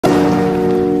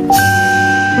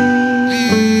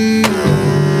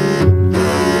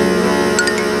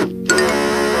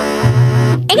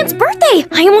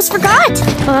I almost forgot.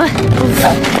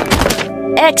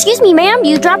 Excuse me, ma'am,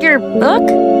 you dropped your book?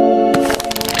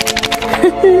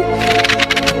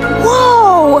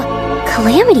 Whoa!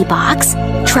 Calamity box?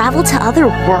 Travel to other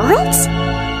worlds?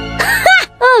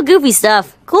 Oh, goofy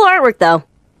stuff. Cool artwork, though.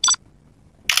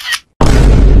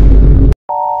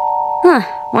 Huh,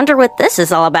 wonder what this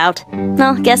is all about.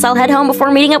 Well, guess I'll head home before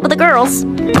meeting up with the girls.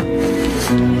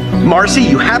 Marcy,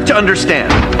 you have to understand.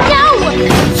 No!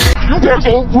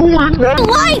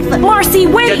 Life! Marcy,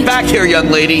 wait! Get back here, young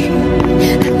lady.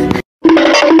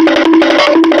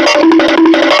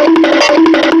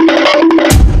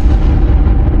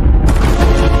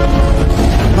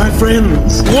 My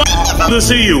friends, wonderful to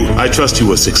see you. I trust you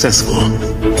were successful.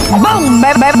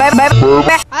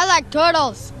 I like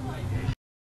turtles.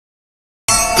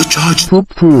 The charged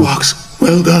box.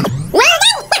 Well done.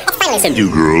 Send you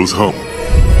girls home.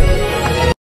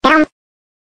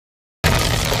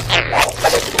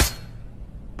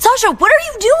 Sasha, what are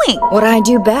you doing? What I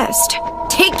do best.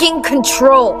 Taking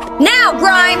control. Now,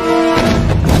 Grime!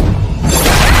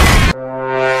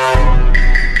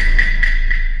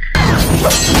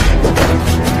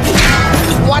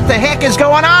 What the heck is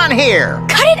going on here?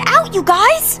 Cut it out, you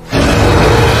guys!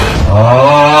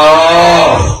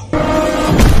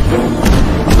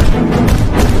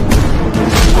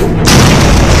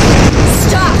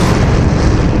 Stop!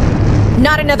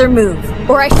 Not another move,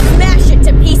 or I smash it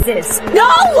to pieces. No!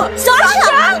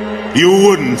 Sasha! You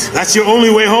wouldn't. That's your only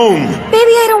way home.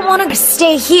 Maybe I don't want to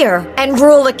stay here and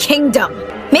rule a kingdom.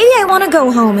 Maybe I want to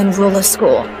go home and rule a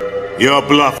school. You're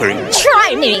bluffing.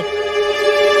 Try me!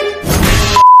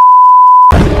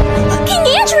 King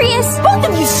Andreas! Both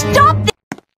of you stop this!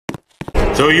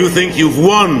 So you think you've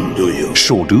won, do you?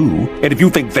 Sure do. And if you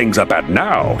think things are bad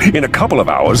now, in a couple of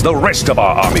hours, the rest of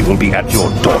our army will be at your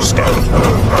doorstep.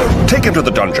 Take him to the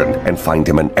dungeon and find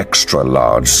him an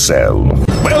extra-large cell.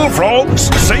 Well, frogs,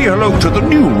 say hello to the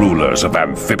new rulers of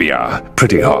Amphibia.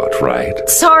 Pretty hot, right?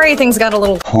 Sorry, things got a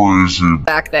little crazy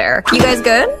back there. You guys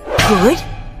good? Good?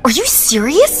 Are you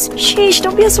serious? Sheesh,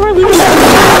 don't be a sore loser.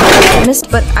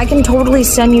 But I can totally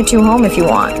send you two home if you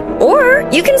want. Or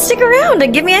you can stick around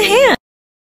and give me a hand.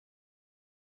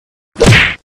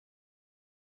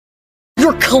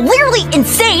 You're clearly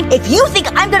insane if you think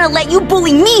I'm gonna let you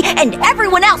bully me and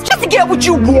everyone else just to get what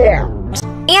you want.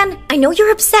 And I know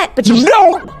you're upset, but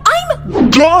No! I'm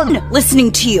done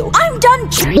listening to you. I'm done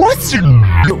trusting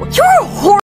you. You're a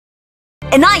whore,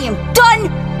 and I am done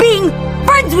being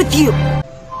friends with you.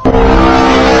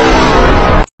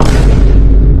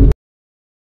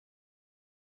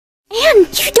 And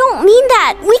you don't mean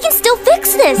that. We can still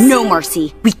fix this. No,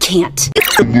 Marcy, we can't.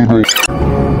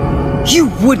 You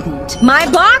wouldn't. my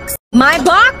box, my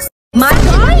box, my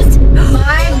box,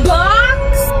 my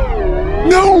box.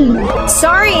 No.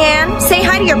 Sorry, Anne. Say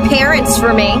hi to your parents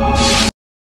for me.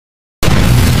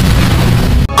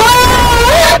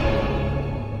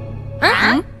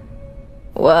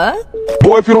 What?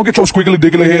 Boy, if you don't get your squiggly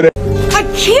diggly head out. I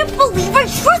can't believe I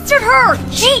trusted her.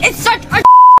 She is such a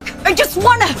I just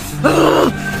wanna...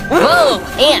 Whoa,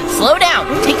 Ann, slow down.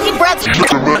 Take deep breaths.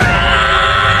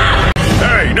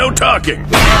 Hey, no talking.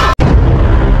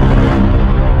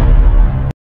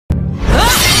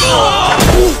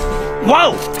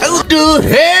 Whoa! Who the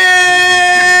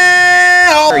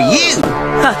hell are you?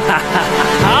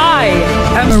 I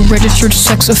am a registered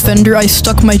sex offender. I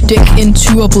stuck my dick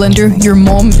into a blender. Your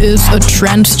mom is a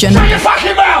transgender. Shut your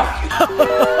fucking mouth!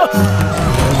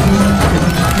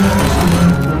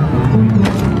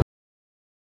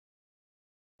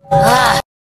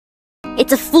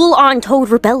 It's a full-on Toad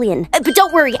rebellion. But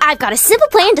don't worry, I've got a simple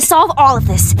plan to solve all of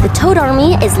this. The Toad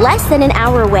army is less than an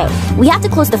hour away. We have to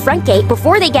close the front gate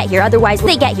before they get here, otherwise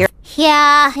they get here.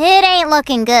 Yeah, it ain't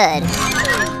looking good.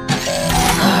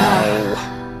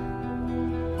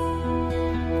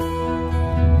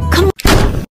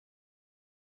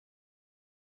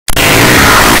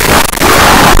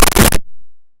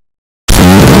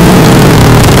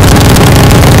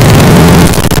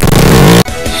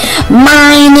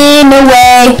 Mining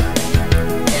away.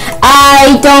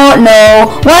 I don't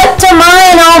know what to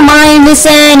mine. I'll mine this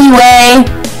anyway.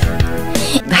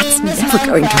 That's never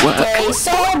going to work.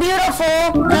 So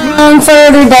beautiful.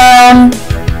 Further down.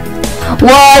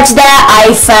 What's that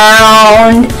I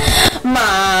found?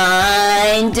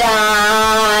 Mine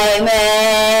diamond.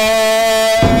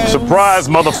 Surprise,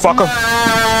 motherfucker.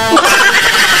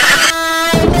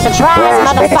 Surprise,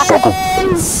 motherfucker.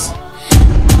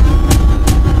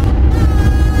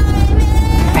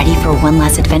 Ready for one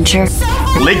last adventure?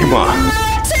 Ligma.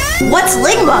 What's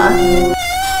Ligma?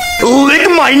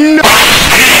 Ligma, no!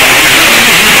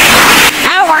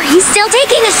 How are you still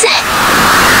taking a set?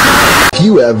 If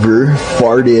you ever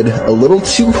farted a little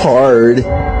too hard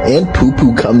and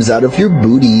poo-poo comes out of your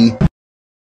booty.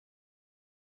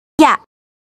 Yeah.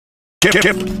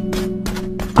 Kip.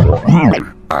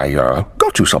 I,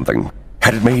 got you something.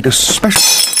 Had it made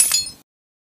especially...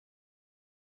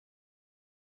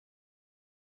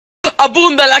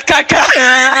 Abunda la caca!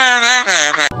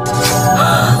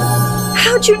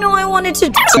 How'd you know I wanted to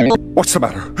do? What's the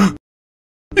matter?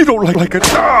 You don't like it?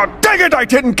 Ah, dang it, I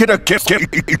didn't get a gift.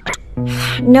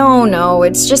 No,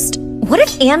 it's just... What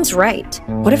if Anne's right?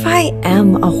 What if I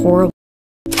am a horrible...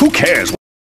 Who cares?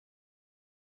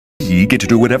 We get to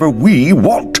do whatever we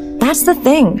want. That's the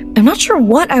thing. I'm not sure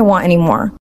what I want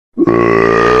anymore.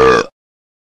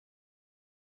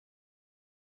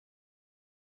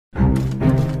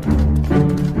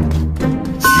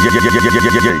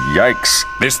 Yikes.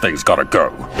 This thing's gotta go.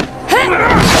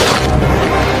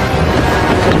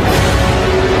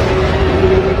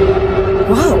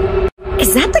 Whoa.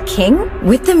 Is that the king?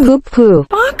 With the poo-poo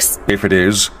box? If it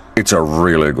is, it's a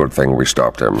really good thing we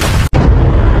stopped him.